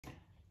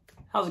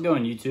How's it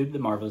going, YouTube? The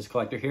Marvelous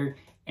Collector here,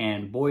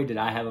 and boy did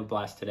I have a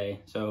blast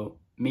today. So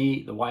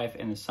me, the wife,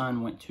 and the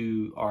son went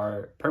to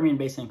our Permian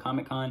Basin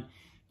Comic-Con,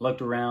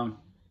 looked around,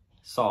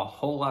 saw a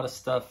whole lot of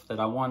stuff that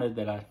I wanted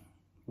that I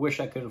wish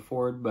I could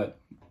afford,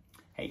 but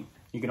hey,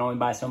 you can only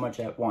buy so much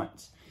at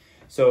once.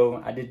 So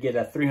I did get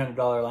a $300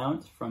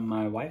 allowance from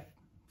my wife.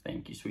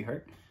 Thank you,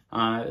 sweetheart.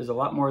 It was a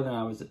lot more than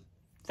I was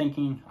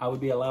thinking I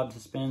would be allowed to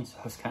spend, so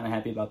I was kind of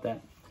happy about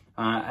that.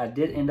 I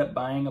did end up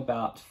buying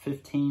about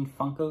 15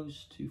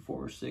 Funkos, 2,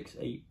 4, 6,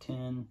 8,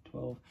 10,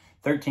 12,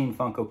 13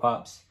 Funko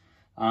Pops.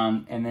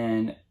 And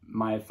then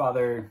my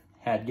father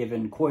had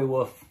given Koi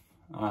Wolf,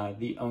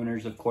 the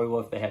owners of Koi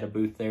Wolf, they had a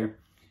booth there,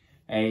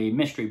 a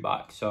mystery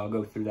box. So I'll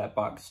go through that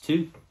box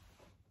too.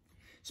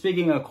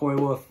 Speaking of Koi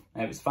Wolf,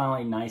 it was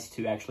finally nice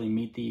to actually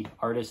meet the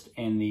artist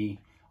and the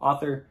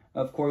author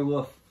of Koi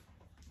Wolf.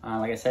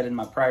 Like I said in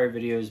my prior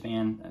videos,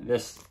 man,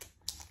 this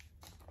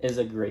is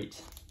a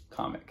great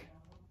comic.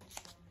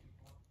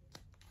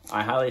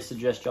 I highly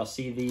suggest y'all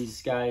see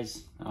these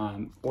guys.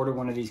 Order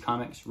one of these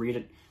comics, read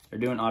it. They're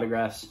doing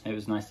autographs. It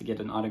was nice to get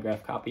an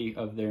autographed copy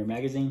of their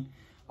magazine.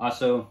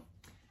 Also,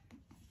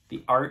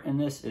 the art in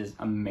this is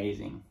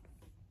amazing.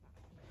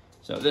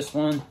 So this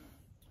one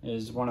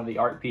is one of the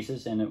art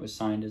pieces, and it was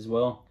signed as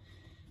well.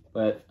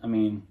 But, I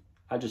mean,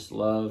 I just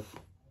love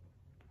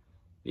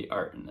the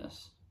art in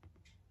this.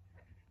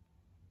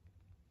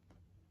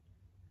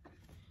 It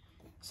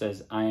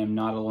says, "I am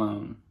not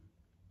alone."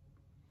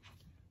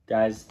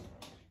 Guys,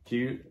 if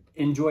you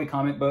enjoy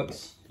comic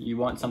books, you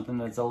want something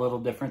that's a little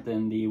different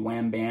than the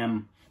wham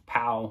bam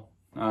pow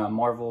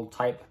Marvel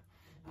type,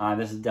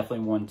 this is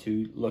definitely one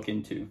to look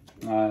into.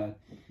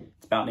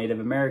 It's about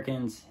Native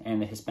Americans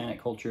and the Hispanic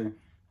culture.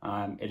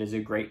 It is a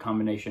great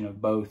combination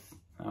of both,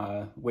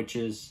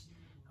 witches,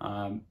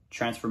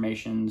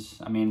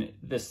 transformations. I mean,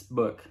 this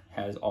book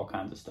has all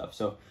kinds of stuff.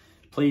 So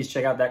please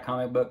check out that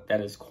comic book.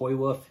 That is Koi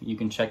Wolf. You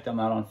can check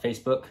them out on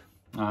Facebook.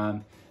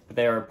 But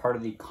they are part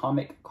of the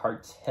Comic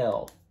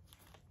Cartel,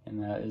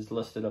 and that is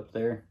listed up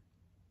there.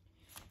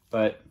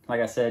 But like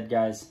I said,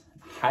 guys,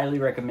 highly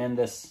recommend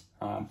this.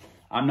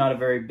 I'm not a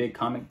very big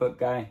comic book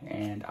guy,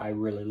 and I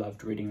really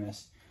loved reading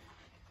this.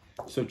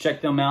 So check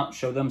them out,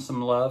 show them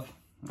some love.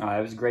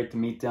 It was great to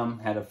meet them,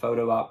 had a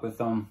photo op with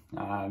them.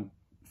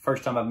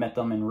 First time I've met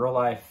them in real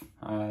life.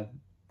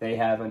 They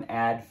have an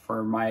ad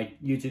for my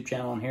YouTube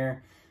channel in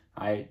here.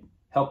 I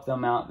helped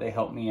them out, they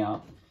helped me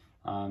out.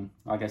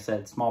 Like I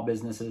said, small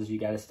businesses, you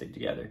got to stick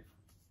together.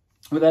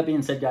 With that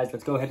being said, guys,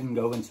 let's go ahead and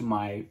go into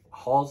my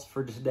hauls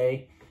for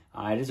today.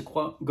 It is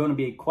going to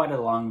be quite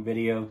a long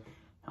video,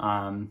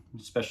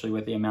 especially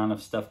with the amount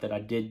of stuff that I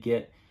did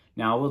get.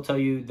 Now, I will tell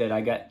you that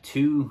I got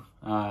two,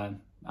 I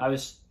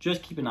was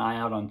just keeping an eye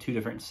out on two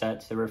different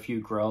sets. There were a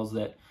few girls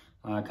that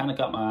kind of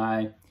caught my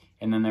eye.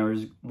 And then there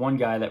was one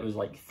guy that was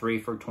like 3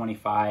 for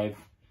 $25.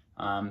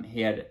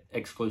 He had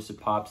exclusive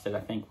pops that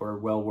I think were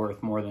well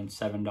worth more than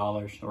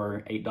 $7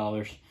 or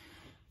 $8.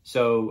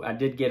 So I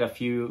did get a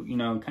few, you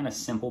know, kind of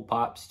simple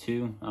pops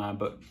too,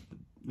 but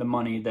the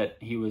money that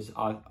he was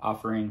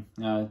offering,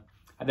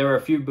 there were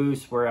a few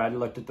booths where I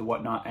looked at the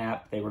Whatnot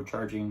app. They were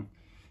charging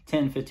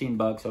 10, 15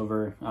 bucks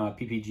over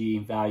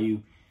PPG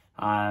value.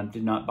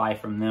 Did not buy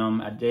from them.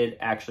 I did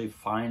actually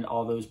find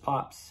all those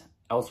pops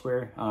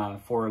elsewhere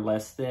for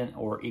less than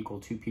or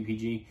equal to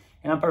PPG.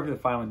 And I'm perfectly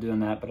fine with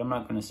doing that, but I'm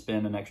not going to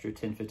spend an extra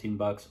 10, 15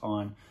 bucks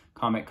on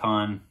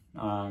Comic-Con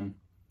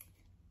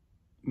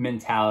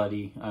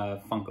mentality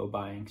Funko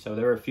buying. So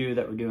there were a few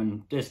that were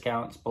doing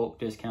discounts, bulk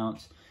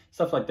discounts,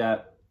 stuff like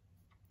that.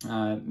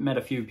 Met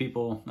a few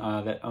people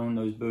that own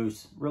those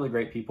booths, really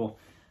great people.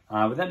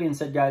 With that being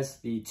said, guys,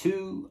 the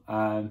two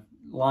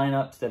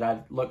lineups that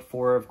I looked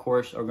for, of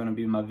course, are going to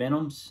be my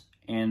Venoms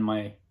and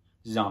my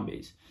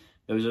Zombies.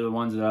 Those are the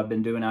ones that I've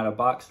been doing out of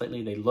box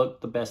lately. They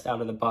look the best out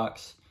of the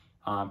box.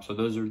 So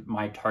those are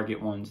my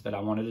target ones that I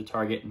wanted to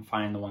target and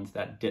find the ones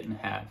that didn't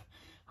have.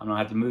 I'm going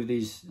to have to move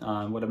these.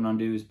 What I'm going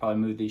to do is probably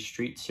move these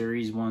Street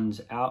Series ones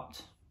out.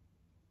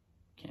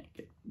 Can't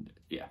get,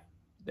 yeah,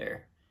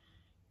 there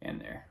and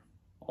there.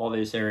 All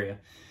this area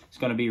is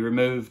going to be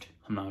removed.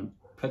 I'm going to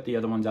put the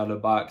other ones out of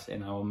the box,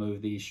 and I will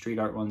move these Street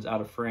Art ones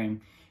out of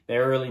frame.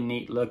 They're really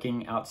neat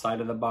looking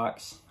outside of the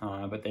box,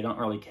 but they don't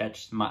really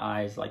catch my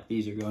eyes like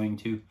these are going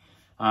to.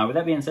 With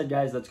that being said,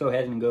 guys, let's go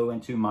ahead and go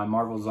into my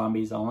Marvel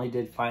Zombies. I only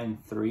did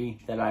find 3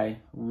 that I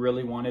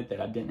really wanted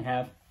that I didn't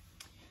have.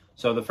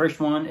 So the first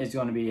one is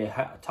going to be a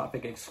Hot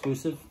Topic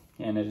exclusive,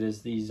 and it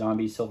is the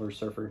Zombie Silver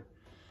Surfer.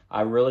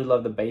 I really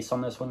love the base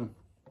on this one.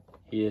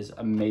 He is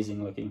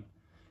amazing looking.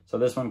 So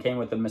this one came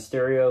with the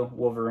Mysterio,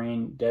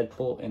 Wolverine,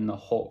 Deadpool, and the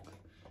Hulk.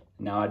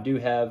 Now I do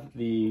have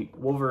the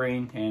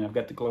Wolverine, and I've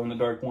got the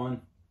glow-in-the-dark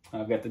one.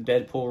 I've got the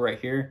Deadpool right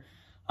here.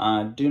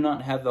 Do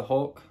not have the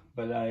Hulk,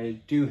 but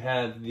I do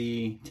have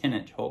the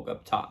 10-inch Hulk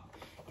up top.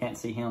 Can't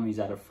see him, he's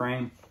out of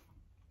frame.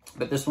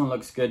 But this one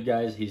looks good,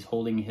 guys. He's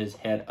holding his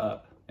head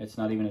up. It's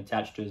not even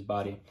attached to his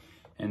body.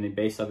 And the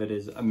base of it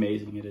is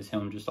amazing. It is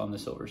him just on the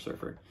Silver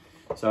Surfer.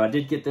 So I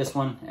did get this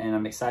one, and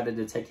I'm excited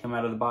to take him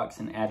out of the box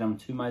and add him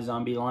to my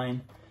zombie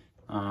line.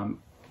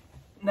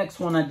 next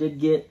one I did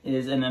get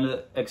is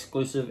another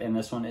exclusive, and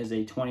this one is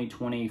a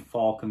 2020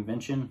 Fall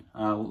Convention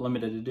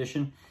limited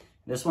edition.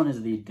 This one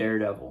is the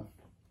Daredevil.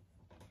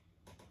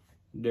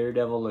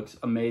 Daredevil looks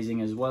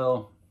amazing as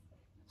well.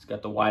 It's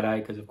got the wide eye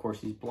because, of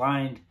course, he's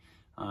blind.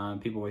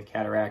 People with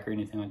cataract or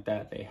anything like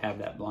that, they have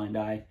that blind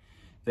eye.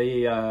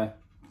 The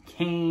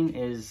cane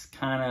is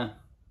kind of,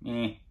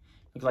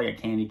 looks like a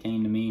candy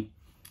cane to me.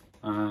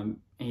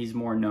 He's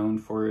more known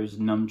for his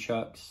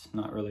nunchucks,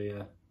 not really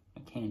a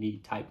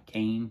candy type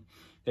cane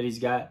that he's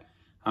got.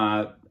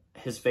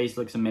 His face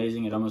looks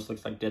amazing. It almost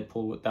looks like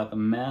Deadpool without the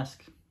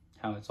mask,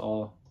 how it's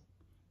all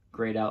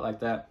grayed out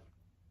like that.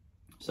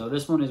 So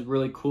this one is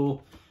really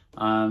cool.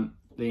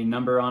 The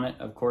number on it,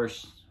 of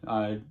course,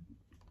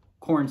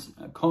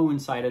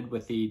 coincided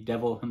with the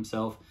devil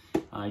himself.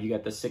 You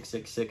got the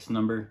 666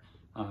 number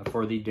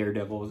for the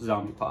Daredevil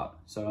zombie pop.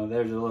 So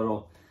there's a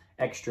little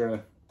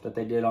extra that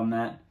they did on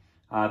that.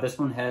 This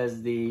one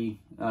has the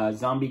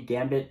Zombie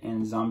Gambit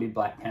and Zombie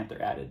Black Panther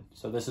added.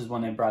 So this is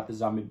when they brought the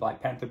Zombie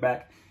Black Panther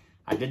back.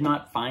 I did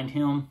not find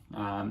him.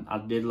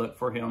 I did look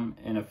for him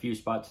in a few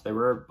spots. There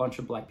were a bunch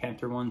of Black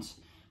Panther ones,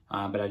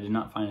 but I did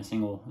not find a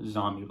single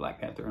Zombie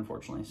Black Panther,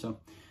 unfortunately. So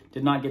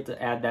did not get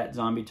to add that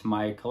zombie to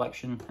my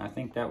collection. I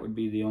think that would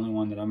be the only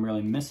one that I'm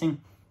really missing.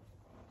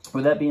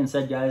 With that being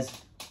said, guys,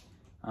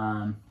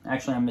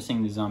 actually I'm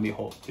missing the Zombie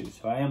Hulk too.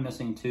 So I am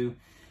missing two.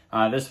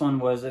 This one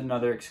was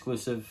another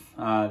exclusive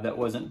that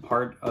wasn't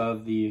part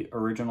of the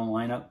original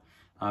lineup,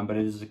 but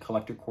it is a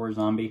collector core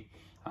zombie.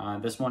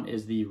 This one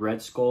is the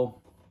Red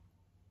Skull.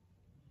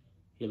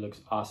 He looks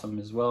awesome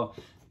as well.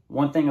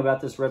 One thing about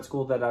this Red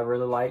Skull that I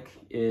really like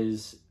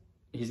is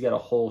he's got a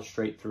hole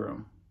straight through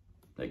him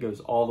that goes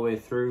all the way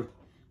through.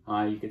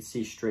 You can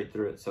see straight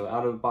through it. So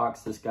out of the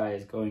box, this guy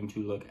is going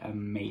to look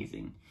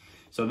amazing.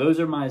 So those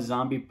are my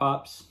zombie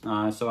pops.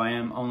 So I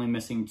am only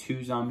missing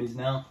two zombies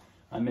now.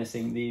 I'm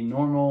missing the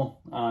normal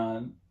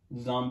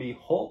Zombie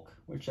Hulk,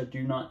 which I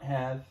do not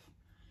have.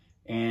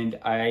 And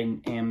I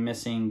am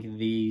missing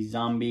the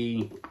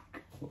Zombie,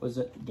 what was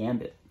it?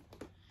 Gambit.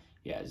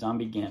 Yeah,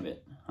 Zombie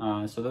Gambit.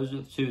 So those are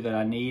the two that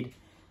I need.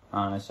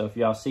 So if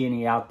y'all see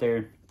any out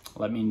there,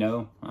 let me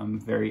know. I'm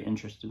very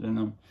interested in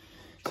them.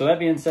 So that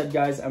being said,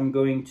 guys, I'm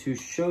going to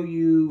show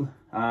you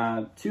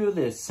two of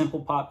the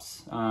simple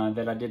pops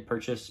that I did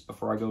purchase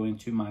before I go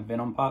into my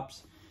Venom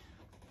pops.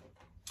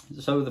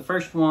 So the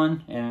first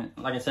one, and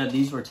like I said,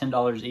 these were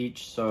 $10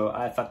 each, so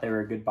I thought they were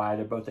a good buy.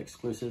 They're both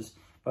exclusives.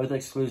 Both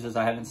exclusives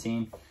I haven't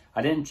seen.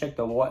 I didn't check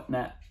the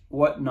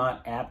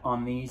Whatnot app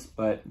on these,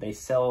 but they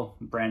sell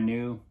brand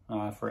new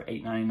for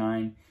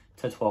 $8.99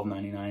 to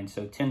 $12.99.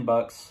 So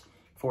 $10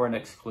 for an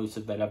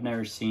exclusive that I've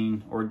never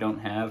seen or don't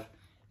have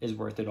is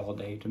worth it all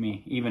day to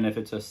me, even if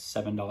it's a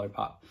 $7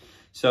 pop.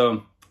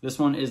 So this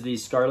one is the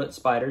Scarlet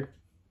Spider.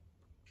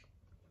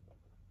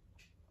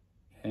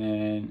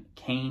 And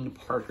Kane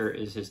Parker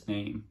is his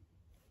name.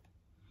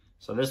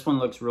 So this one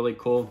looks really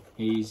cool.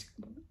 He's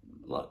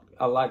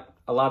a lot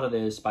of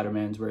the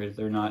Spider-Mans where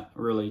they're not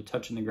really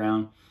touching the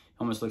ground.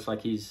 Almost looks like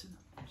he's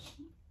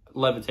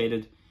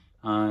levitated,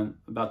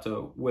 about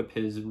to whip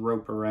his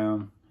rope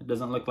around. It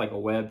doesn't look like a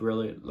web,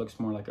 really. It looks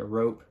more like a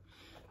rope.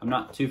 I'm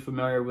not too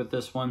familiar with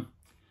this one.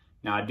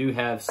 Now, I do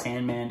have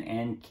Sandman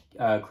and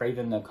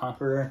Kraven the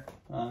Conqueror.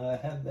 I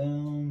have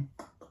them.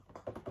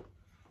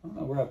 I don't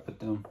know where I put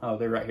them. Oh,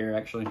 they're right here,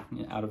 actually,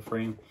 out of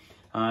frame.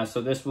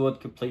 So this would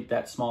complete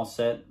that small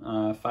set,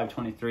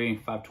 523,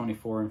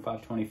 524, and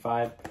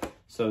 525.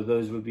 So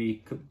those would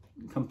be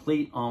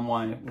complete on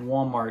my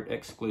Walmart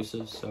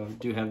exclusives. So I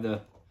do have the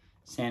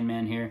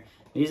Sandman here.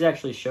 These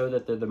actually show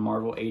that they're the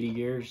Marvel 80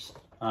 years.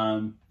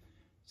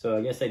 So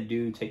I guess they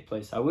do take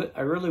place. I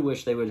really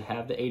wish they would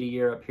have the 80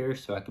 year up here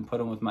so I can put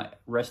them with my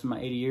rest of my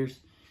 80 years.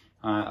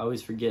 I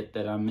always forget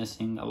that I'm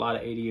missing a lot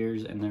of 80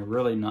 years, and they're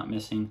really not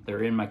missing.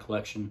 They're in my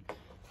collection.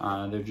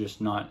 They're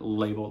just not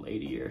labeled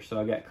 80 years. So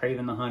I got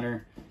Kraven the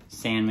Hunter,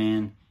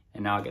 Sandman,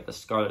 and now I get the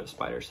Scarlet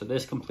Spider. So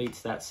this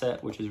completes that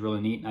set, which is really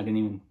neat. I didn't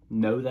even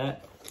know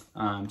that.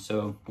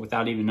 So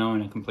without even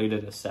knowing, I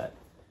completed a set.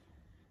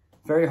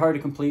 Very hard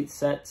to complete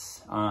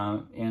sets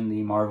in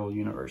the Marvel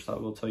universe, I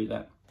will tell you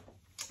that.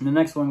 And the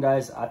next one,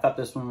 guys, I thought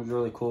this one was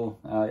really cool.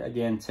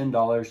 Again,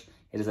 $10.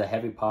 It is a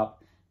heavy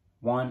pop.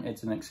 1,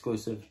 it's an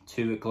exclusive.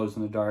 2, it glows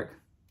in the dark.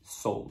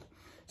 Sold.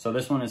 So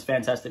this one is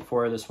Fantastic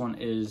Four. This one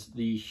is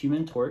the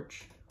Human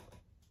Torch.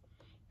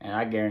 And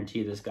I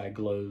guarantee this guy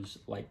glows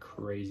like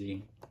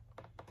crazy.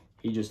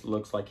 He just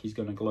looks like he's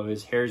going to glow.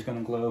 His hair is going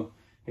to glow.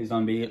 He's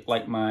going to be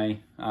like my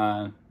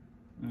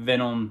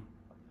Venom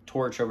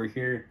Torch over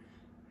here.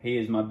 He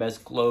is my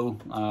best glow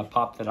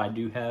pop that I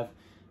do have.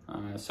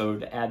 So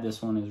to add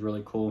this one is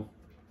really cool.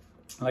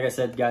 Like I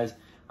said, guys,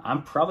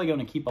 I'm probably going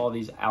to keep all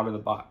these out of the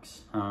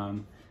box.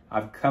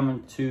 I've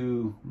come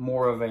to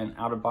more of an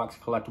out-of-box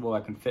collectible.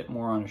 I can fit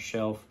more on a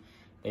shelf.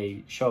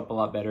 They show up a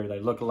lot better. They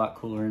look a lot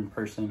cooler in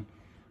person.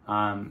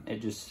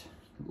 It just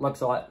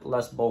looks a lot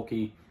less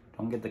bulky.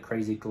 Don't get the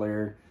crazy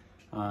glare.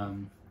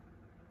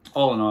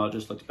 All in all, it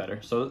just looks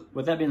better. So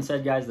with that being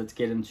said, guys, let's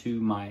get into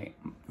my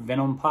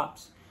Venom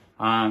pops.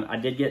 I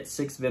did get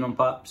 6 Venom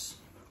pops.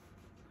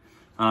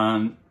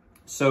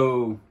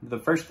 So the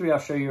first three I'll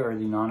show you are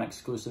the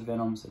non-exclusive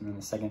Venoms, and then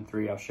the second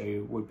three I'll show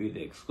you would be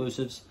the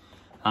exclusives.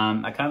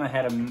 I kind of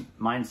had a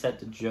mindset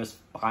to just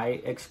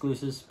buy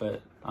exclusives,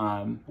 but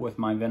with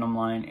my Venom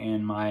line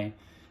and my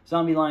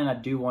zombie line, I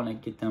do want to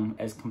get them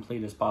as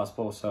complete as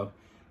possible. So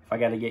if I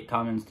got to get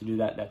commons to do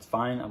that, that's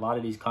fine. A lot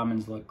of these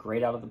commons look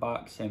great out of the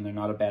box, and they're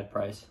not a bad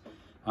price.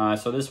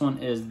 So this one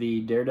is the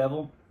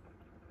Daredevil,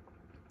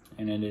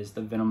 and it is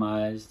the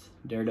Venomized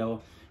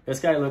Daredevil. This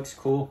guy looks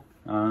cool.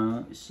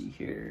 Let's see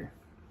here.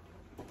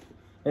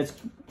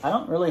 I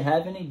don't really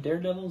have any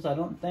Daredevils, I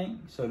don't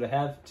think. So to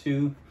have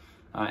two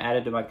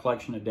added to my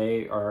collection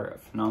today are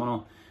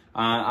phenomenal.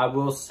 I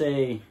will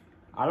say,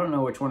 I don't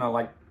know which one I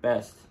like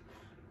best.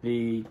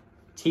 The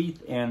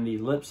teeth and the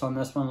lips on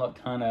this one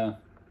look kind of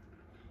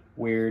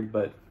weird,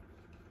 but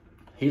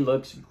he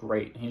looks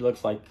great. He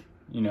looks like,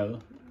 you know,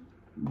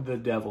 the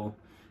devil,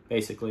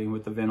 basically,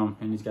 with the Venom,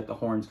 and he's got the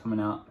horns coming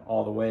out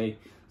all the way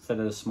instead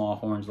of the small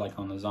horns like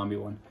on the zombie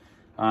one.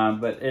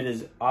 But it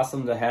is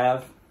awesome to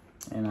have,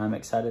 and I'm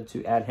excited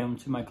to add him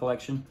to my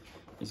collection.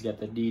 He's got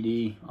the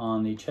DD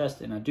on the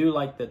chest, and I do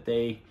like that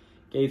they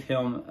gave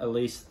him at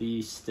least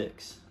the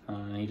sticks.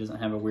 He doesn't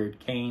have a weird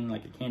cane,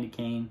 like a candy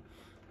cane,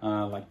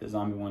 like the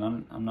zombie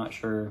one. I'm not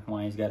sure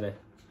why he's got a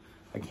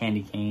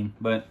candy cane.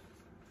 But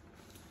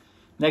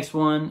next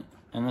one,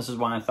 and this is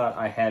why I thought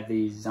I had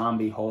the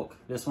zombie Hulk.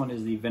 This one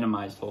is the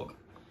Venomized Hulk.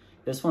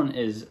 This one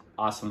is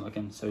awesome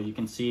looking. So you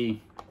can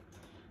see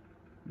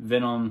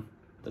Venom,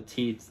 the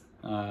teeth,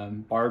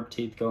 barbed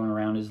teeth going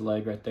around his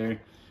leg right there.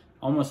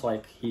 Almost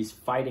like he's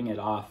fighting it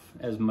off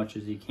as much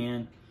as he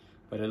can,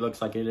 but it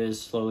looks like it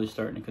is slowly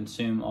starting to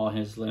consume all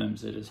his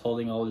limbs. It is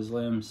holding all his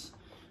limbs.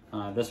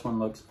 This one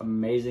looks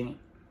amazing.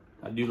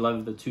 I do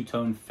love the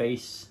two-tone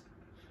face,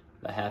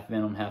 the half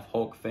Venom, half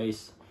Hulk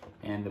face,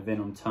 and the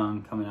Venom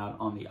tongue coming out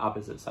on the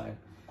opposite side.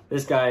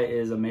 This guy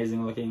is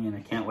amazing looking, and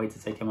I can't wait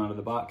to take him out of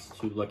the box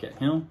to look at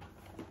him.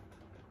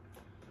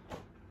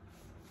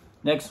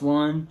 Next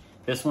one,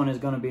 this one is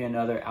going to be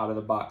another out of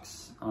the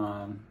box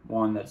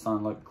one that's going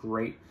to look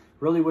great.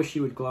 Really wish he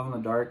would glow in the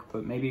dark,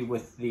 but maybe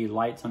with the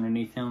lights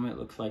underneath him, it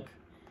looks like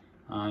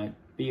it'd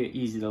be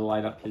easy to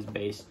light up his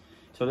base.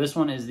 So this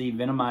one is the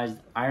Venomized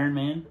Iron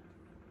Man,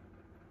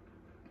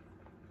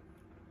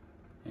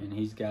 and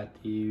he's got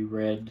the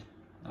red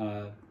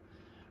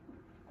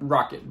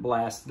rocket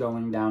blast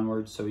going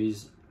downwards, so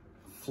he's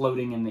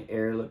floating in the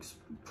air. Looks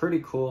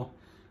pretty cool.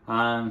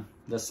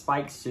 The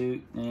spike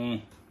suit,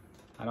 I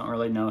don't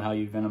really know how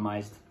you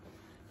Venomized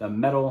the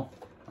metal,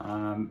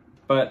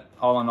 but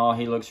all in all,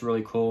 he looks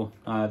really cool.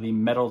 The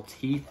metal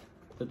teeth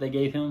that they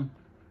gave him,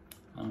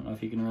 I don't know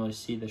if you can really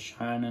see the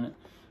shine in it,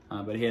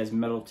 but he has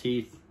metal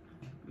teeth.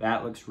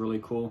 That looks really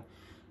cool.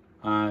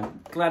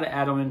 Glad to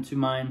add him into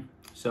mine.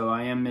 So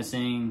I am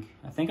missing,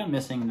 I think I'm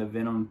missing the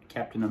Venom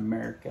Captain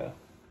America.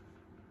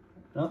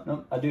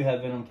 Nope, I do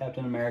have Venom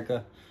Captain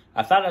America.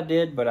 I thought I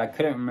did, but I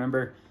couldn't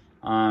remember.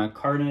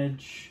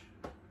 Carnage,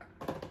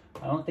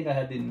 I don't think I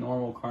had the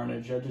normal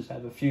Carnage. I just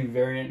have a few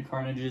variant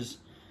Carnages.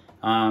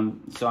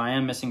 So I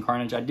am missing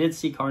Carnage. I did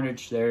see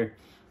Carnage there.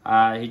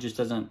 He just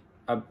doesn't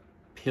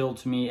appeal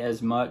to me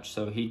as much,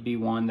 so he'd be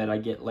one that I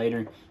get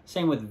later.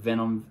 Same with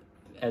Venom,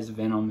 as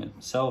Venom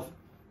himself.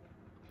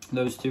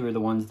 Those two are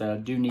the ones that I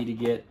do need to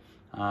get,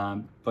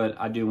 but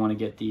I do want to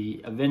get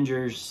the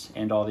Avengers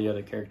and all the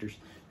other characters.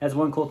 That's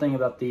one cool thing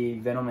about the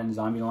Venom and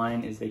Zombie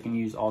line, is they can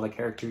use all the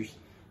characters.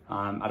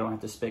 I don't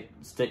have to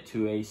stick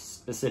to a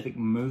specific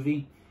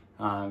movie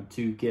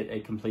to get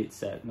a complete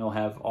set. And they'll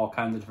have all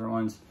kinds of different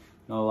ones.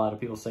 I know a lot of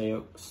people say,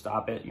 oh,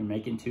 stop it, you're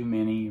making too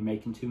many, you're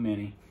making too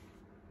many.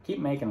 Keep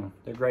making them,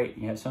 they're great.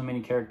 You have so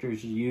many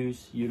characters you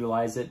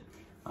utilize it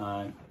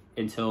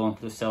until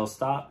the sales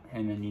stop,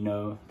 and then you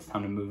know it's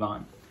time to move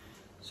on.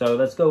 So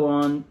let's go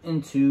on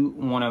into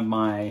one of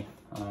my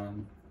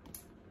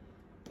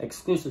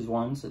exclusive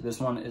ones. This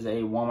one is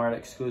a Walmart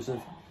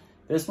exclusive.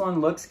 This one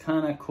looks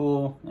kind of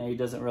cool. He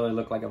doesn't really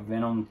look like a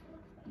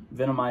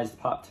Venomized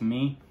Pop to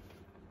me,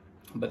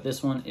 but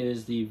this one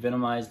is the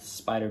Venomized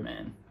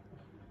Spider-Man.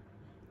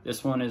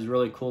 This one is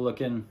really cool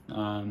looking.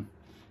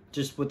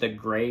 Just with the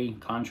gray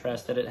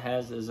contrast that it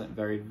has, isn't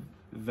very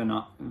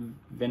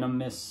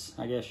venomous,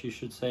 I guess you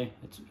should say.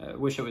 I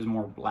wish it was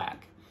more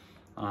black,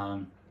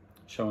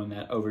 showing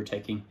that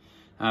overtaking.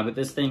 But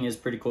this thing is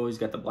pretty cool. He's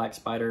got the black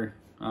spider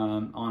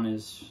on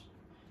his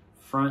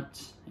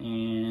front,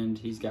 and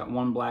he's got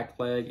one black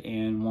leg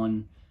and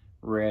one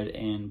red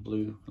and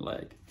blue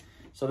leg.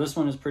 So this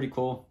one is pretty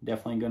cool.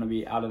 Definitely going to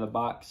be out of the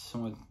box,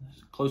 with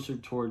closer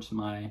towards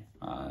my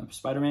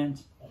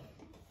Spider-Mans.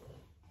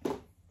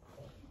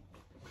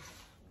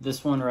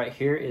 This one right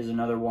here is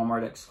another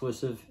Walmart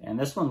exclusive, and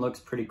this one looks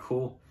pretty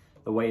cool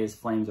the way his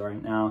flames are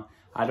right now.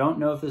 I don't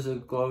know if this is a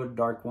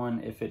glow-in-the-dark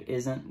one. If it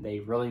isn't,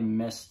 they really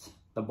missed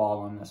the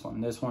ball on this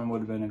one. This one would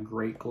have been a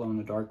great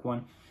glow-in-the-dark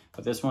one,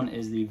 but this one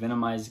is the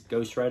Venomized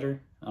Ghost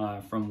Rider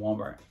from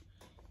Walmart.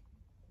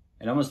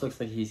 It almost looks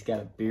like he's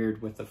got a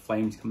beard with the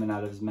flames coming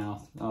out of his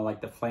mouth,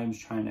 like the flames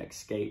trying to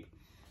escape.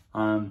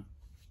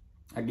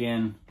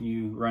 Again,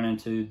 you run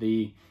into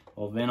the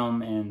well,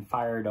 venom and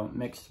fire don't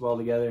mix well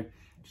together.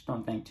 Just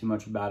don't think too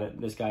much about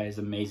it. This guy is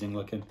amazing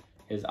looking.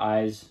 His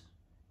eyes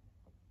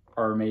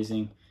are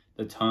amazing.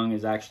 The tongue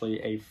is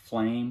actually a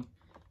flame.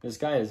 This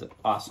guy is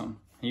awesome.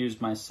 He was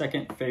my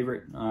second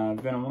favorite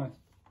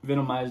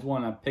venomized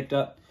one I picked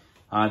up.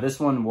 This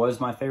one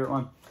was my favorite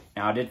one.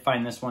 Now, I did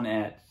find this one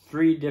at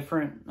 3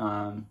 different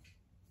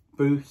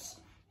booths.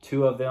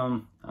 2 of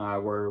them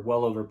were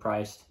well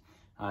overpriced.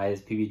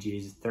 His PBG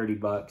is 30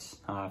 bucks.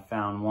 I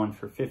found one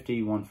for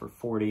 50, one for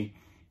 40,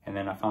 and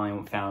then I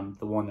finally found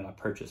the one that I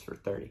purchased for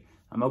 30.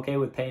 I'm okay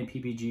with paying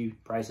PBG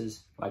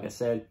prices. Like I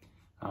said,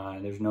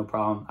 there's no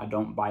problem. I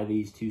don't buy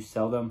these to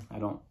sell them. I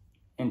don't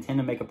intend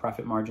to make a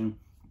profit margin.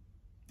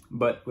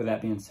 But with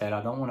that being said,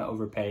 I don't want to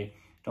overpay.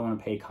 Don't want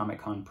to pay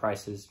Comic-Con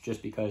prices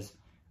just because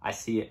I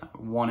see it, I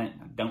want it,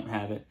 I don't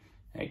have it.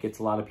 It gets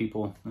a lot of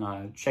people,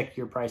 check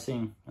your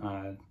pricing.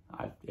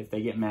 If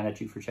they get mad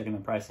at you for checking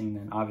their pricing,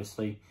 then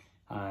obviously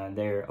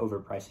they're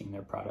overpricing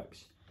their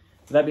products.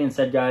 With that being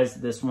said, guys,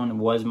 this one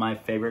was my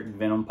favorite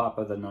Venom pop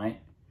of the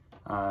night.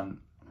 Let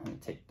me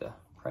take the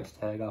price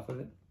tag off of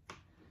it.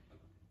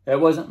 It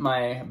wasn't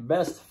my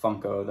best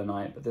Funko of the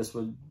night, but this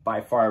would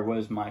by far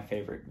was my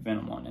favorite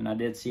Venom one. And I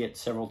did see it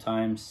several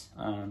times.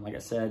 Like I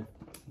said,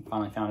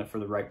 finally found it for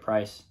the right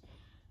price.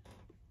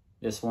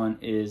 This one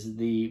is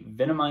the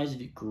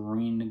Venomized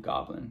Green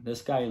Goblin.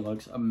 This guy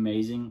looks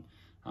amazing.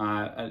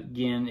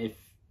 Again, if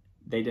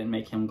they didn't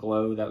make him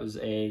glow, that was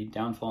a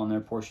downfall in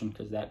their portion,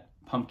 because that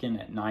pumpkin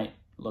at night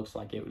looks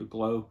like it would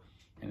glow,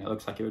 and it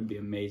looks like it would be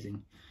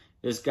amazing.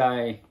 This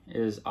guy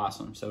is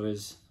awesome. So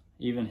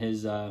even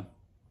his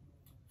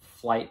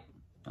flight,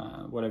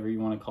 whatever you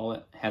want to call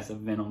it, has a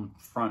Venom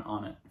front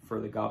on it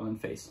for the goblin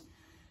face.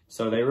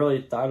 So they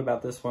really thought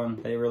about this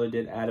one. They really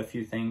did add a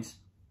few things.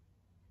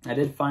 I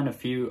did find a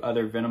few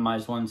other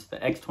Venomized ones.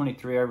 The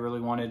X-23 I really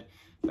wanted,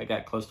 but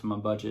got close to my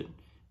budget.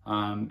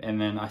 And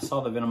then I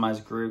saw the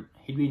Venomized Groot.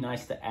 He'd be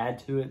nice to add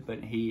to it,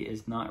 but he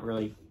is not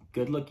really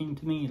good looking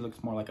to me. He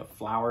looks more like a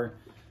flower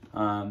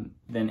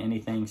than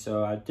anything,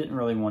 so I didn't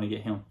really want to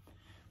get him.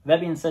 With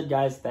that being said,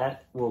 guys,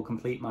 that will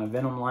complete my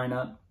Venom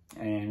lineup,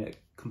 and it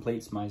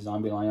completes my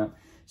zombie lineup.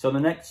 So the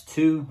next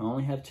 2, I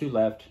only have 2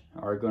 left,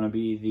 are going to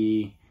be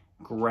the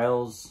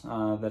Grells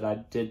that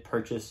I did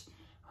purchase.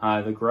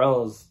 The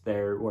Grells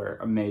there were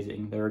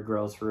amazing. There were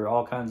Grells for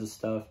all kinds of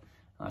stuff.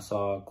 I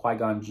saw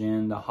Qui-Gon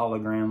Jinn, the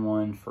hologram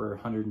one, for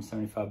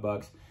 175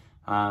 bucks.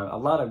 A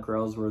lot of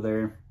Grells were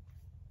there.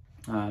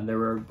 There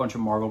were a bunch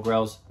of Marvel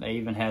Grells. They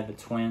even had the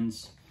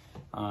twins,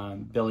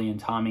 Billy and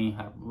Tommy.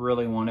 I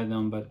really wanted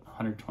them, but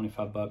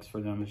 125 bucks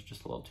for them is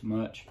just a little too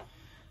much.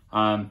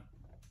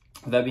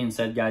 With that being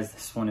said, guys,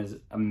 this one is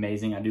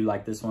amazing. I do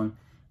like this one.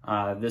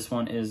 This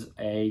one is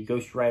a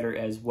Ghost Rider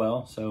as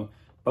well. So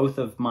both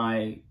of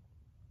my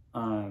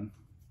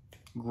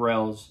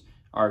Grells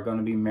are going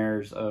to be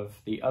mirrors of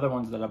the other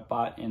ones that I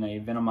bought in a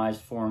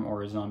Venomized form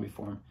or a zombie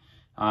form.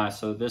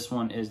 So this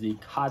one is the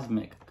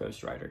Cosmic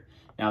Ghost Rider.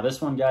 Now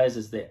this one, guys,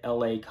 is the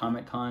LA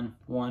Comic-Con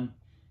one,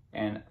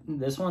 and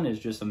this one is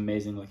just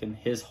amazing looking.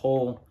 His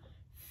whole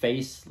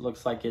face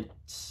looks like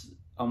it's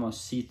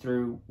almost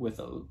see-through with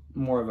a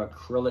more of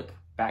acrylic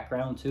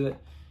background to it.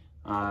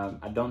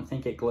 I don't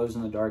think it glows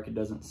in the dark. It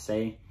doesn't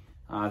say.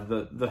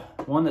 The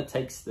one that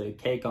takes the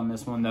cake on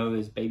this one, though,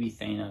 is Baby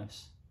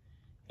Thanos.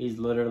 He's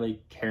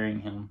literally carrying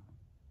him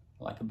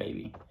like a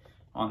baby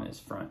on his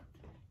front.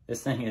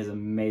 This thing is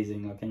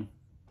amazing looking.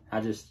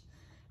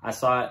 I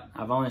saw it.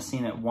 I've only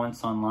seen it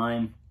once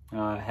online.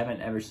 I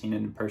haven't ever seen it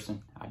in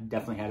person. I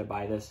definitely had to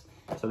buy this.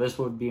 So this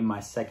would be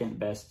my second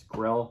best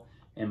Grell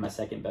and my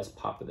second best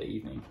pop of the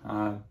evening.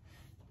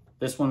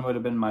 This one would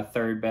have been my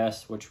third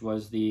best, which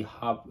was the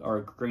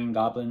Green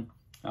Goblin.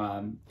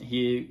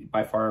 He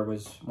by far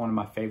was one of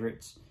my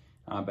favorites,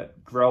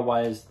 but Grell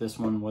wise, this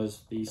one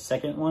was the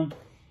second one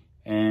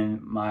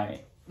and my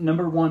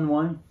number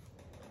one.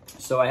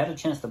 So I had a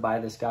chance to buy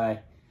this guy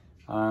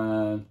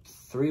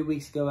 3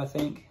 weeks ago, I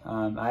think.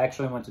 I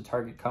actually went to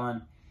Target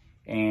Con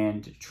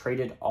and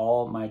traded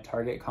all my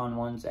Target Con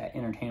ones at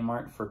Entertainment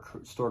Mart for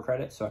store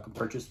credit so I could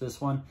purchase this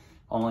one,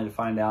 only to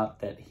find out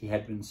that he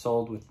had been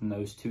sold within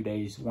those 2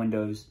 days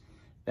windows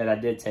that I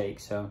did take.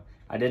 So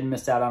I didn't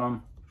miss out on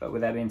him. But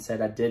with that being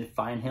said, I did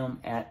find him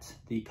at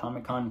the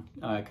Comic-Con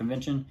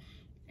convention.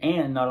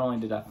 And not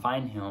only did I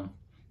find him,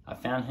 I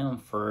found him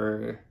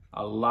for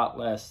a lot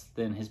less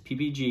than his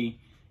PPG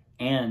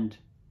and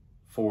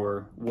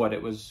for what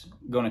it was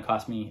going to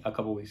cost me a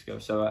couple weeks ago.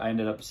 So I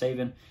ended up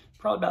saving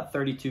probably about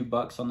 32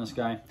 bucks on this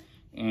guy.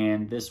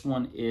 And this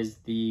one is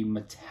the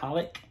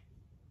Metallic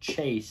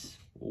Chase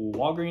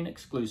Walgreens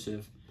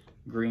exclusive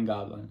Green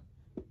Goblin.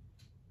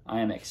 I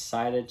am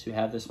excited to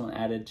have this one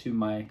added to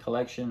my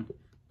collection.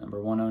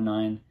 Number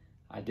 109.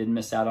 I didn't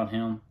miss out on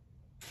him.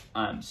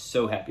 I'm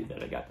so happy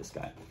that I got this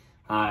guy.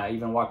 I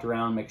even walked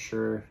around, make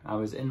sure I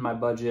was in my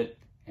budget,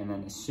 and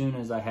then as soon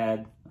as I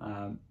had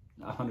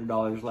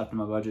 $100 left in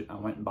my budget, I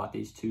went and bought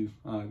these 2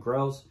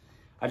 Grells.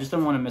 I just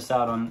don't want to miss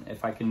out on,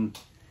 if I can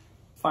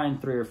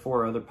find 3 or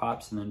 4 other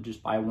pops and then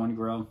just buy 1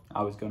 Grell,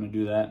 I was going to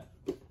do that.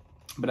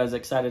 But I was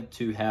excited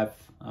to have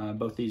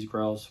both these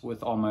grails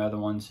with all my other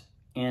ones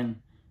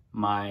in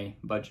my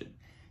budget.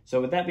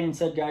 So with that being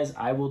said, guys,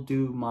 I will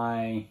do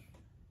my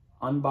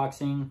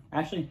unboxing.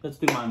 Actually, let's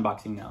do my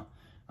unboxing now.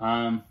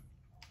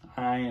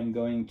 I am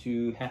going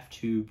to have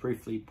to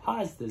briefly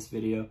pause this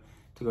video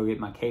to go get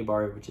my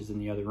K-bar, which is in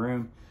the other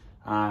room.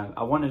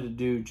 I wanted to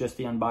do just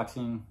the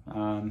unboxing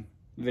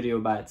video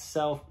by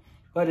itself,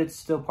 but it's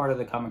still part of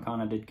the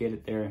Comic-Con. I did get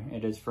it there.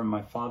 It is from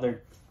my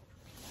father.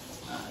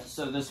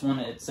 So this one,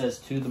 it says,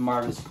 "To the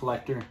Marvelous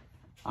Collector,"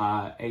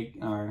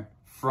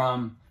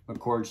 from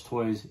McCord's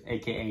Toys,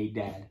 aka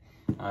Dad.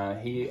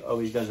 He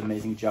always does an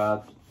amazing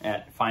job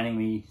at finding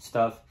me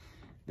stuff.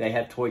 They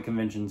have toy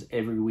conventions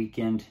every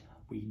weekend.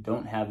 We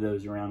don't have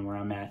those around where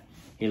I'm at.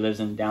 He lives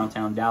in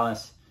downtown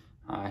Dallas.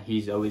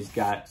 He's always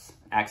got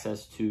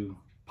access to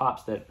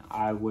pops that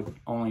I would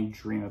only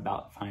dream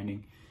about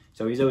finding.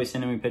 So he's always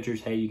sending me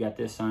pictures. "Hey, you got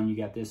this, son. You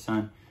got this,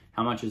 son.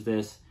 How much is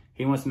this?"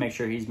 He wants to make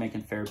sure he's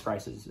making fair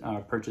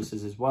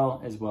purchases as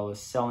well as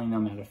selling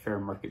them at a fair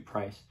market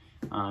price.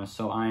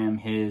 So I am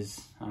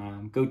his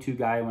go-to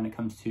guy when it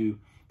comes to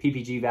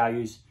PPG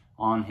values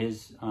on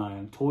his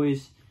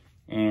toys.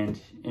 And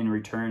in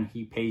return,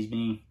 he pays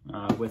me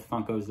with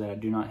Funkos that I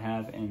do not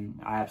have, and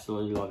I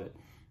absolutely love it.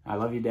 I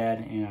love you, Dad,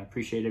 and I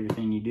appreciate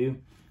everything you do.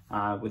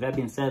 With that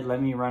being said,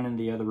 let me run in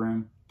the other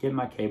room, get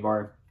my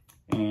K-bar,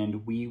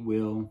 and we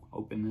will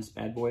open this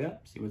bad boy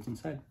up, see what's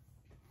inside.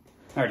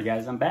 Alrighty,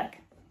 guys, I'm back.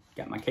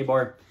 Got my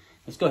K-bar.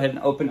 Let's go ahead and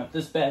open up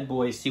this bad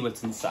boy, see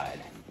what's inside.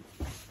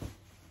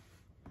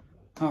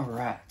 All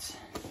right.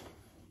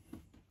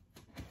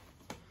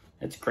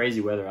 It's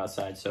crazy weather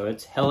outside, so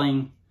it's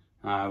helling.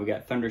 We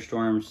got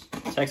thunderstorms.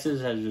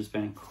 Texas has just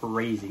been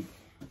crazy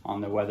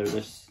on the weather.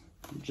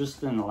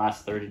 Just in the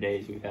last 30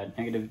 days, we've had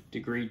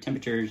 -degree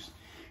temperatures,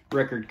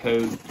 record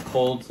code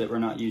colds that we're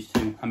not used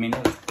to. I mean,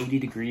 it was 80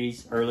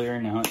 degrees earlier.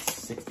 Now it's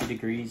 60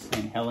 degrees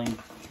and helling.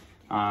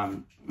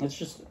 It's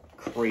just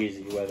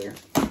crazy weather.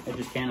 It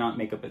just cannot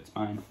make up its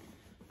mind.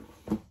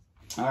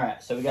 All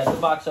right, so we got the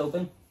box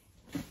open.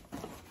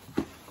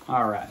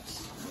 All right.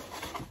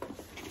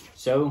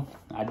 So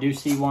I do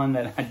see one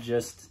that I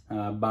just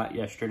bought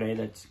yesterday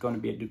that's going to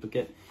be a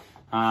duplicate.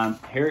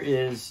 Here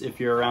is, if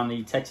you're around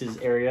the Texas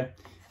area,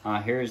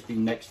 here is the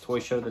next toy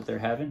show that they're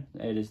having.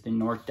 It is the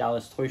North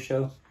Dallas Toy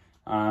Show,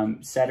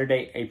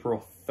 Saturday,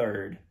 April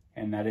 3rd,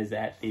 and that is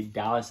at the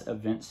Dallas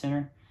Event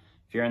Center.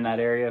 If you're in that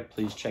area,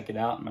 please check it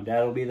out. My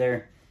dad will be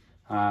there.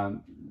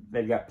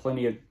 They've got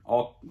plenty of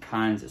all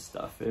kinds of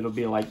stuff. It'll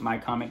be like my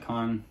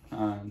Comic-Con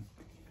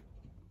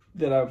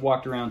that I've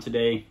walked around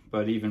today,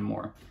 but even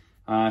more.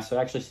 So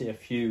I actually see a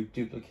few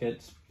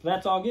duplicates, but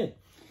that's all good.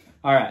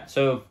 All right,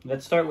 so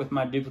let's start with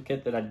my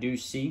duplicate that I do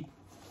see,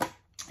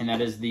 and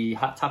that is the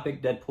Hot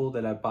Topic Deadpool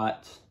that I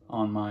bought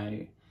on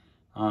my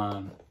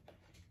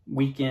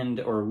weekend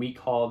or week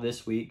haul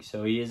this week.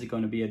 So he is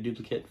going to be a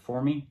duplicate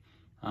for me,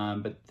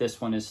 but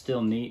this one is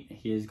still neat.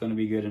 He is going to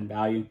be good in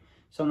value.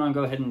 So I'm going to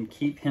go ahead and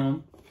keep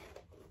him.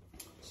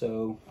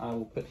 So I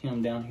will put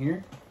him down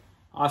here.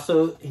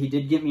 Also, he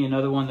did get me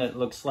another one that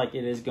looks like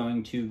it is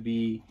going to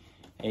be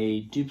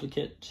a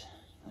duplicate.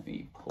 Let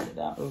me pull it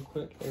out real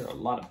quick. There are a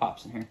lot of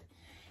pops in here.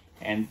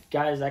 And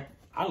guys,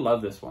 I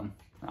love this one.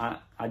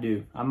 I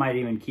do. I might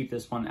even keep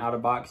this one out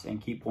of box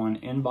and keep one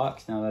in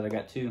box now that I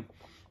got two.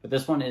 But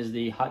this one is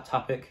the Hot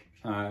Topic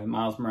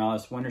Miles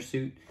Morales winter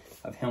suit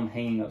of him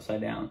hanging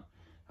upside down.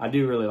 I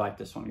do really like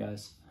this one,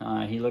 guys.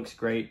 He looks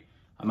great.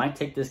 I might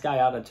take this guy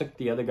out. I took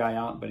the other guy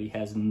out, but he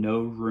has no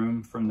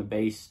room from the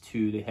base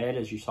to the head,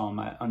 as you saw in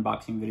my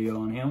unboxing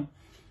video on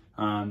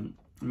him.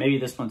 Maybe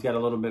this one's got a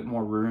little bit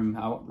more room.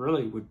 I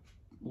really would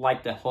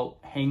like to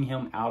hang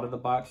him out of the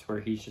box where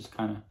he's just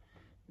kind of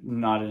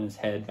nodding his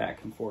head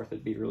back and forth.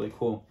 It'd be really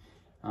cool.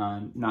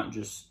 Not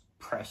just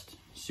pressed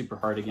super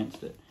hard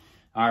against it.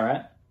 All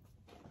right.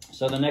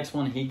 So the next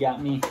one he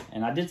got me,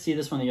 and I did see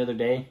this one the other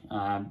day.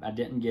 I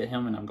didn't get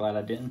him, and I'm glad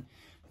I didn't.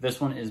 This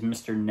one is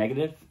Mr.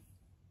 Negative.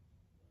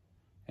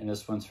 And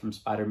this one's from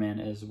Spider-Man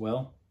as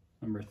well,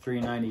 number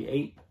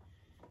 398.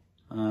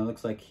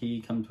 Looks like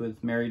he comes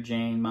with Mary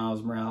Jane,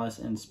 Miles Morales,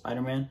 and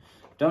Spider-Man.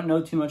 Don't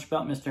know too much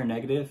about Mr.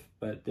 Negative,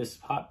 but this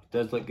pop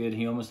does look good.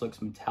 He almost looks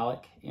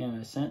metallic in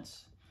a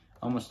sense.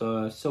 Almost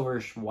a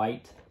silverish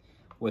white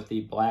with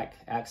the black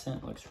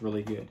accent. Looks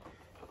really good.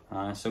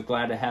 So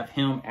glad to have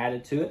him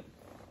added to it.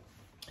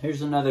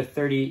 Here's another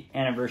 30th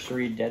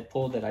anniversary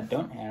Deadpool that I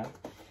don't have.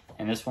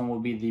 And this one will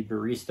be the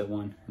barista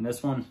one. And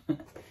this one,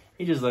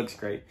 he just looks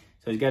great.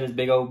 So he's got his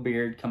big old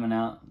beard coming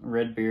out,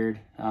 red beard.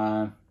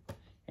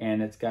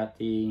 And it's got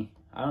the,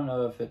 I don't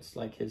know if it's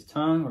like his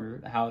tongue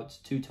or how it's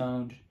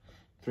two-toned,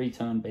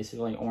 three-toned,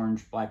 basically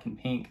orange, black, and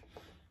pink.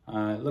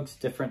 It looks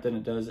different than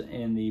it does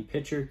in the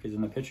picture, because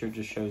in the picture it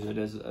just shows it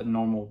as a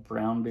normal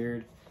brown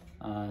beard.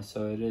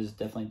 So it is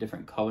definitely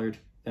different colored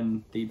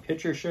than the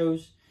picture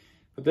shows.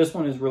 But this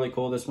one is really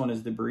cool. This one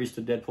is the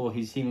barista Deadpool.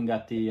 He's even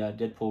got the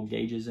Deadpool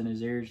gauges in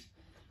his ears.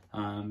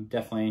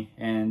 Definitely.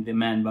 And the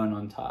man bun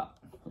on top,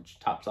 which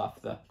tops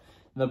off the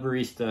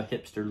barista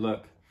hipster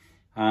look.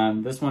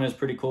 This one is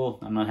pretty cool.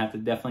 I'm going to have to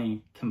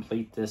definitely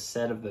complete this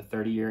set of the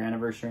 30-year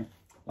anniversary.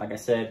 like I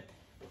said,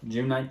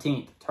 June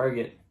 19th,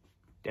 Target,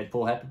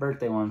 Deadpool Happy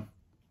Birthday one.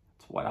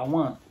 That's what I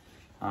want.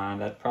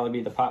 That'd probably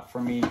be the pop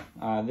for me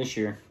this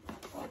year.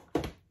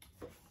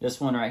 This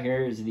one right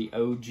here is the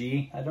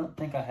OG. I don't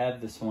think I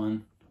have this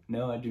one.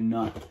 No, I do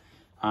not.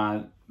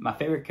 My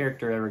favorite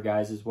character ever,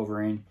 guys, is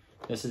Wolverine.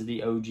 This is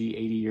the OG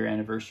 80-year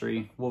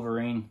anniversary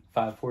Wolverine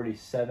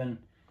 547.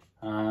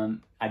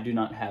 I do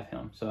not have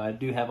him. So I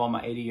do have all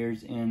my 80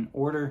 years in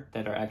order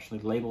that are actually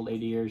labeled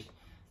 80 years.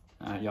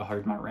 Y'all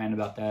heard my rant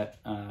about that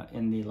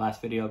in the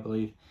last video, I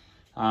believe.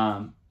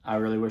 I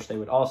really wish they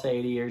would all say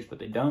 80 years, but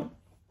they don't.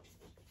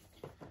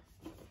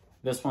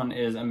 This one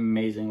is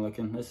amazing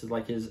looking. This is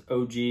like his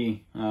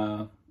OG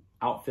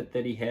outfit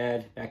that he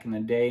had back in the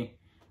day.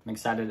 I'm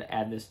excited to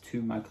add this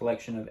to my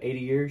collection of 80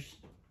 years.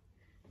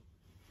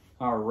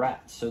 All right,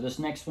 so this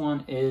next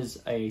one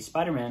is a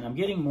Spider-Man. I'm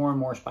getting more and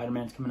more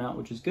Spider-Mans coming out,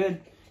 which is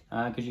good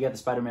because you got the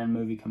Spider-Man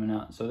movie coming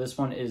out. So this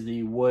one is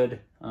the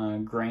wood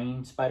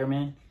grain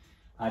Spider-Man.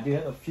 I do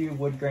have a few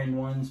wood grain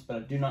ones, but I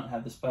do not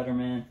have the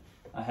Spider-Man.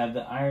 I have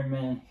the Iron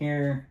Man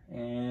here,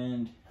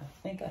 and I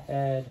think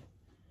I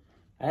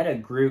had a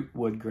Groot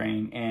wood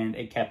grain and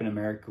a Captain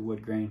America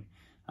wood grain.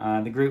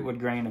 The Groot wood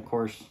grain, of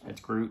course, it's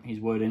Groot. He's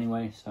wood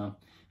anyway, so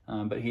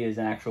but he is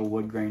an actual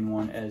wood grain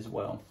one as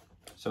well.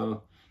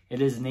 So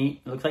it is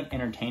neat. It looks like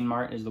Entertainment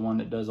Mart is the one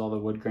that does all the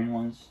wood grain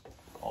ones.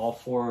 All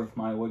 4 of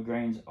my wood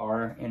grains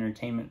are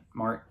Entertainment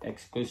Mart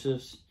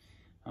exclusives.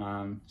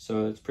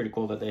 So it's pretty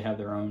cool that they have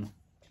their own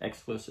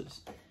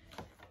exclusives.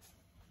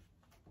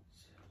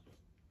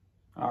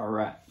 All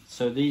right,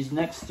 so these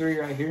next 3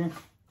 right here,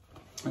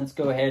 let's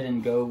go ahead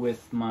and go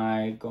with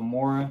my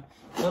Gamora.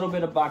 A little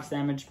bit of box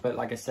damage, but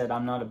like I said,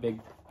 I'm not a big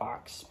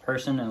box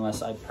person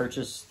unless I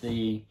purchase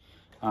the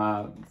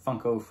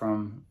Funko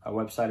from a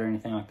website or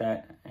anything like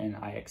that, and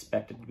I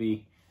expect it to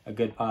be a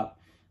good pop.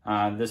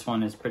 This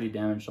one is pretty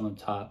damaged on the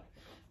top,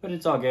 but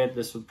it's all good.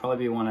 This would probably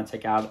be one I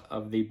take out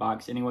of the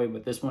box anyway,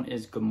 but this one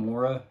is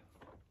Gamora,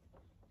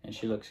 and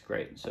she looks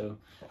great. So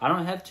I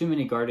don't have too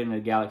many Guardian of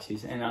the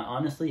Galaxies, and I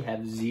honestly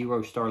have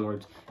 0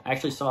 Star-Lords. I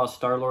actually saw a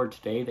Star-Lord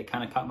today that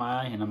kind of caught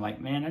my eye, and I'm like,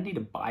 man, I need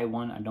to buy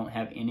one. I don't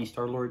have any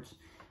Star-Lords.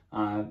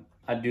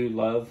 I do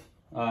love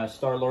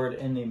Star-Lord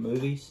in the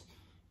movies.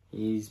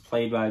 He's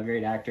played by a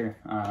great actor.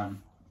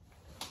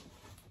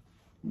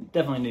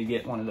 Definitely need to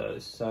get one of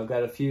those. So I've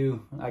got a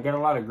few. I got a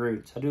lot of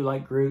Groots. I do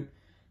like Groot.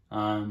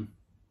 I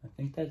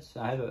think that's,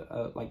 I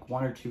have like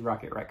 1 or 2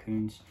 Rocket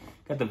Raccoons.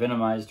 Got the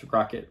Venomized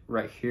Rocket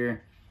right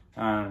here.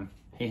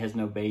 He has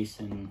no base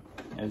and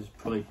is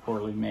pretty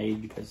poorly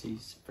made because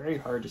he's very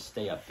hard to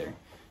stay up there.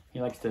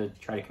 He likes to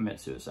try to commit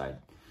suicide.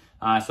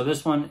 So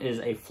this one is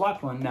a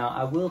flocked one. Now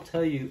I will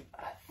tell you,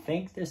 I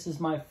think this is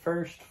my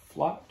first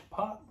flocked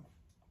pop.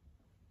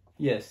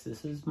 Yes,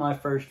 this is my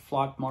first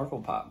flocked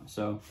Marvel pop.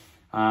 So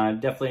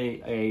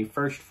definitely a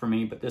first for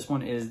me, but this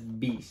one is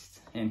Beast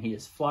and he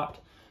is flocked.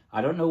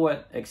 I don't know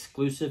what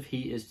exclusive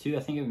he is to.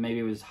 I think maybe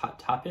it was Hot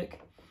Topic.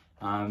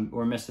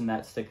 We're missing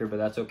that sticker, but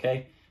that's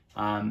okay.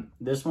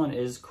 This one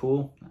is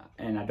cool,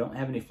 and I don't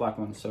have any flocked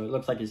ones, so it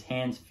looks like his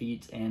hands,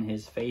 feet, and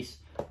his face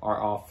are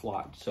all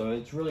flocked. So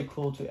it's really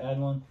cool to add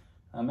one.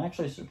 I'm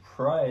actually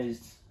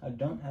surprised I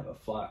don't have a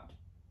flocked.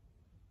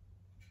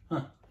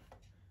 Huh.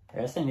 I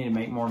guess they need to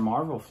make more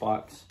Marvel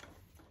flocks.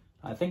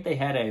 I think they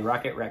had a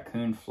Rocket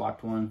Raccoon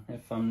flocked one,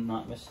 if I'm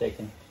not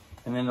mistaken.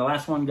 And then the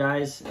last one,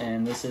 guys,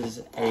 and this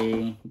is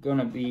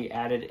gonna be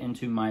added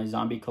into my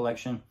zombie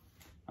collection.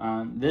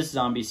 This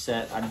zombie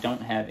set I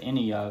don't have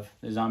any of.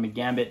 The Zombie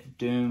Gambit,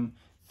 Doom,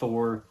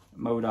 Thor,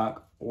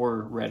 MODOK,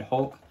 or Red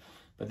Hulk.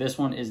 But this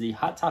one is the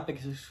Hot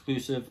Topic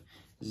exclusive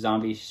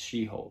Zombie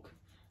She-Hulk.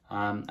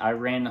 I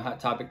ran the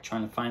Hot Topic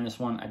trying to find this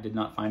one. I did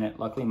not find it.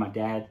 Luckily, my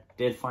dad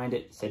did find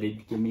it, said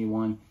he'd give me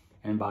one,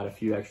 and bought a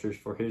few extras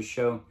for his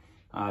show.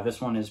 This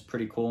one is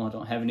pretty cool. I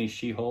don't have any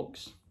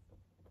She-Hulks,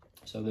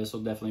 so this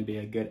will definitely be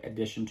a good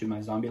addition to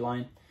my zombie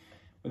line.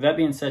 With that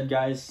being said,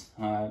 guys,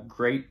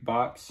 great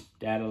box.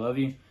 Dad, I love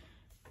you.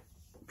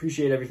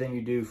 Appreciate everything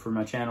you do for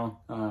my channel.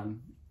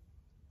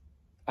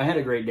 I had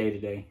a great day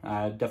today.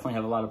 I definitely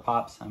have a lot of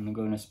pops. I'm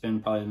going to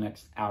spend probably the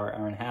next hour,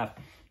 hour and a half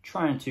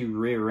trying to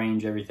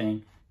rearrange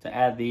everything to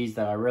add these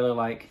that I really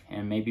like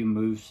and maybe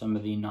move some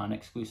of the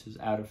non-exclusives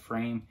out of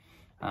frame,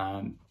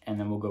 and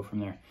then we'll go from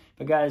there.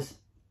 But guys,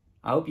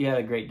 I hope you had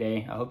a great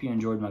day. I hope you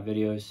enjoyed my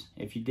videos.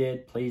 If you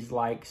did, please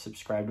like,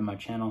 subscribe to my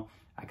channel.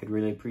 I could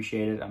really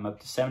appreciate it. I'm up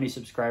to 70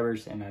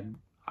 subscribers, and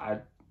I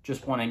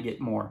just want to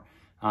get more.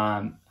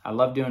 I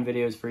love doing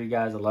videos for you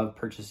guys. I love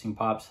purchasing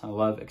pops. I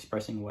love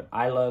expressing what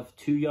I love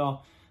to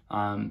y'all.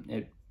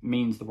 It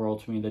means the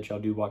world to me that y'all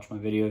do watch my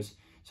videos.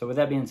 So with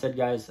that being said,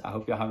 guys, I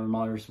hope y'all have a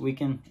marvelous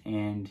weekend,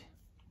 and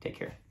take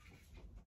care.